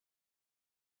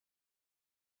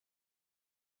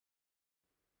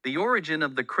The origin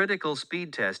of the critical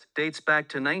speed test dates back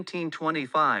to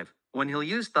 1925, when he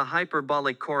used the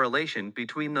hyperbolic correlation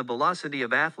between the velocity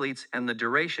of athletes and the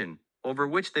duration, over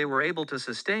which they were able to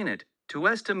sustain it, to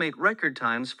estimate record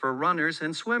times for runners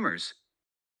and swimmers.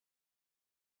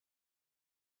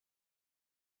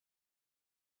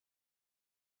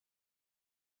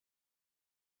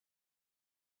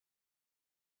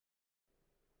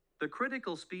 The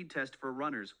critical speed test for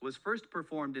runners was first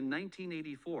performed in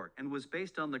 1984 and was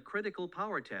based on the critical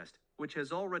power test, which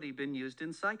has already been used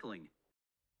in cycling.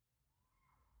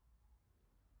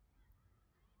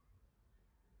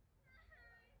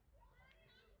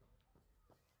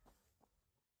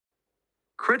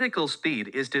 Critical speed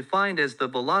is defined as the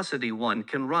velocity one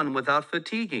can run without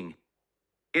fatiguing.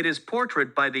 It is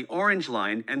portrayed by the orange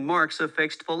line and marks a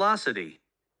fixed velocity.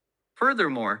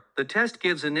 Furthermore, the test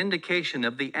gives an indication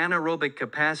of the anaerobic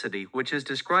capacity, which is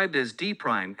described as d'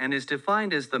 and is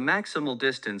defined as the maximal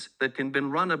distance that can be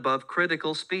run above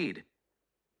critical speed.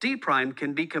 D'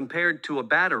 can be compared to a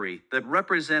battery that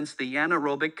represents the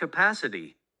anaerobic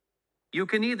capacity. You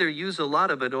can either use a lot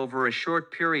of it over a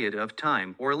short period of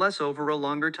time or less over a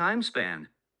longer time span.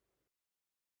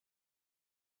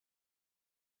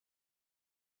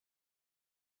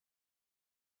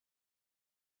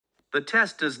 The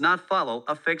test does not follow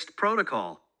a fixed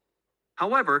protocol.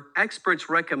 However, experts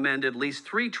recommend at least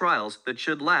 3 trials that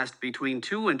should last between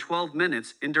 2 and 12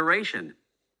 minutes in duration.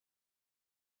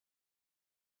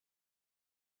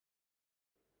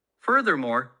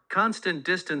 Furthermore, constant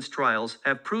distance trials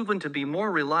have proven to be more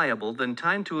reliable than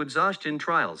time to exhaustion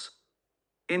trials.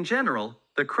 In general,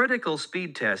 the critical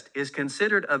speed test is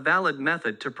considered a valid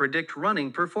method to predict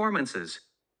running performances.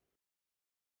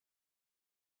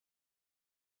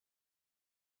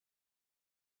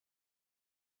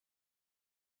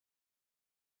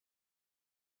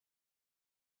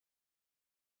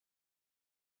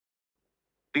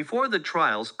 Before the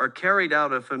trials are carried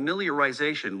out, a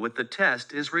familiarization with the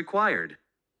test is required.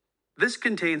 This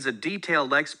contains a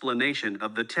detailed explanation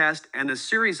of the test and a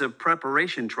series of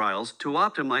preparation trials to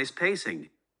optimize pacing.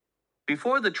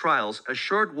 Before the trials, a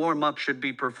short warm-up should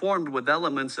be performed with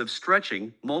elements of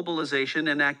stretching, mobilization,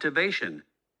 and activation.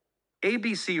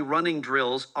 ABC running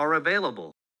drills are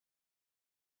available.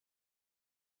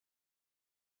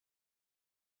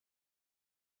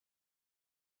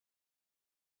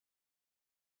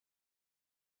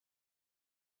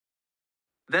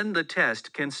 Then the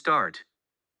test can start.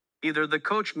 Either the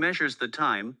coach measures the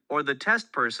time, or the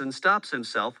test person stops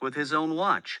himself with his own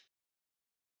watch.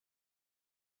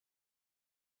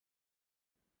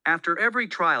 After every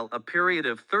trial, a period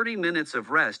of 30 minutes of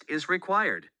rest is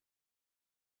required.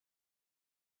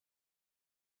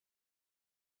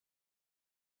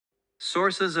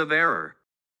 Sources of error.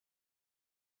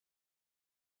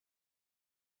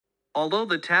 Although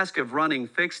the task of running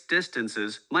fixed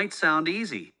distances might sound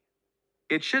easy,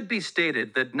 it should be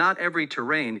stated that not every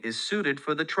terrain is suited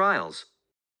for the trials.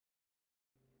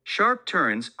 Sharp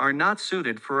turns are not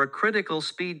suited for a critical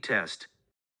speed test.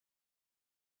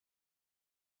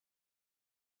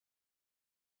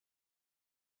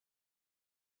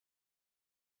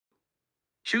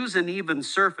 Choose an even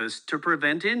surface to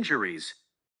prevent injuries.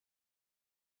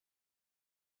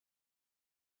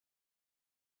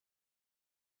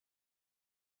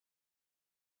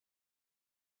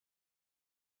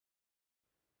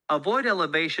 Avoid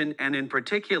elevation and in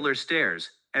particular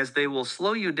stairs, as they will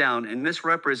slow you down and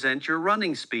misrepresent your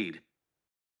running speed.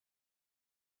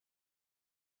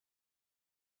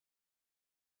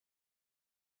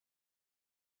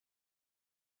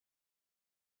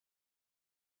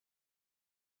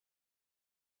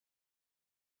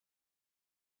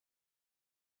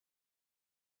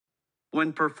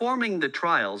 When performing the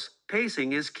trials,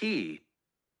 pacing is key.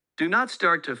 Do not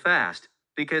start too fast,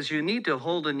 because you need to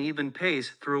hold an even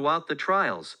pace throughout the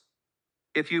trials.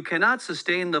 If you cannot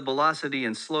sustain the velocity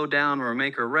and slow down or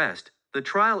make a rest, the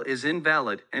trial is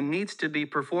invalid and needs to be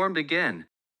performed again.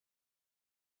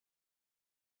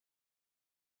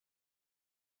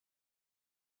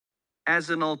 As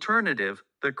an alternative,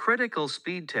 the critical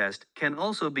speed test can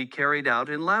also be carried out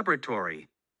in laboratory.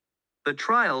 The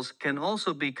trials can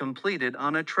also be completed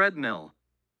on a treadmill.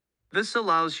 This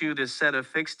allows you to set a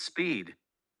fixed speed.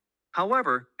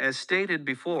 However, as stated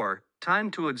before,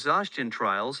 time to exhaustion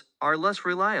trials are less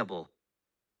reliable.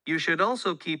 You should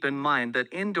also keep in mind that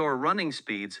indoor running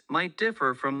speeds might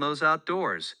differ from those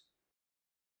outdoors.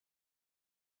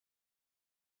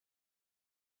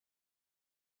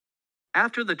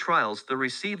 After the trials, the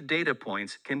received data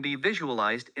points can be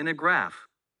visualized in a graph.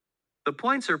 The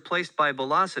points are placed by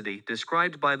velocity,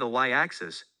 described by the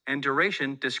y-axis, and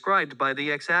duration, described by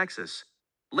the x-axis.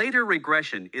 Later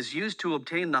regression is used to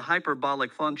obtain the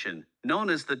hyperbolic function, known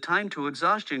as the time to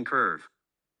exhaustion curve.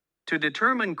 To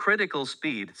determine critical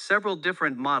speed, several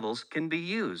different models can be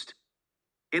used.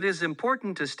 It is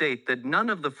important to state that none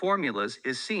of the formulas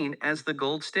is seen as the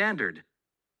gold standard.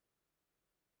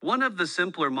 One of the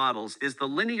simpler models is the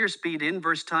linear speed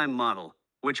inverse time model,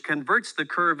 which converts the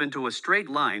curve into a straight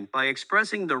line by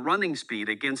expressing the running speed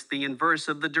against the inverse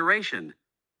of the duration.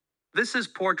 This is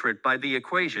portrayed by the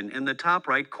equation in the top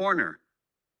right corner.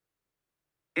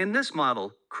 In this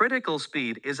model, critical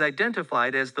speed is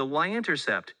identified as the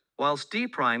y-intercept, whilst d'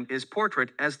 is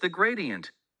portrayed as the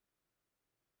gradient.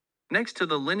 Next to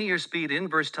the linear speed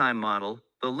inverse time model,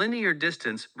 the linear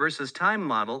distance versus time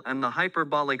model and the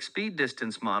hyperbolic speed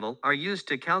distance model are used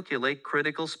to calculate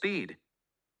critical speed.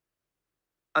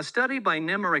 A study by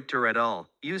Dekerle et al.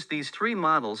 Used these three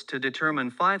models to determine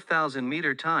 5,000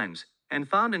 meter times, and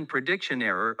found an prediction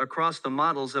error across the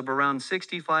models of around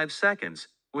 65 seconds,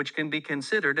 which can be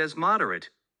considered as moderate.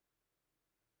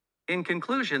 In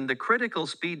conclusion, the critical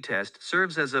speed test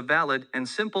serves as a valid and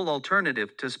simple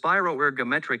alternative to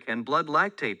spiroergometric and blood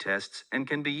lactate tests and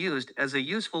can be used as a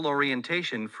useful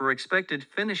orientation for expected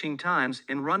finishing times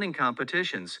in running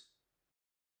competitions.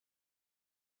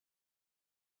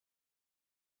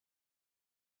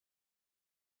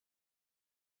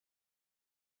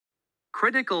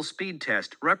 Critical speed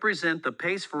tests represent the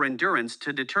pace for endurance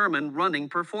to determine running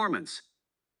performance.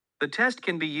 The test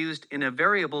can be used in a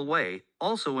variable way,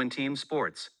 also in team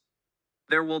sports.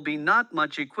 There will be not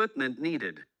much equipment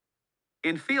needed.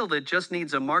 In field, it just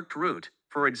needs a marked route,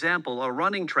 for example, a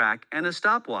running track and a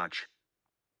stopwatch.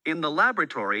 In the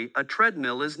laboratory, a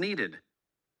treadmill is needed.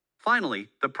 Finally,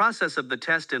 the process of the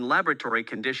test in laboratory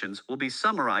conditions will be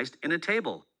summarized in a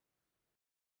table.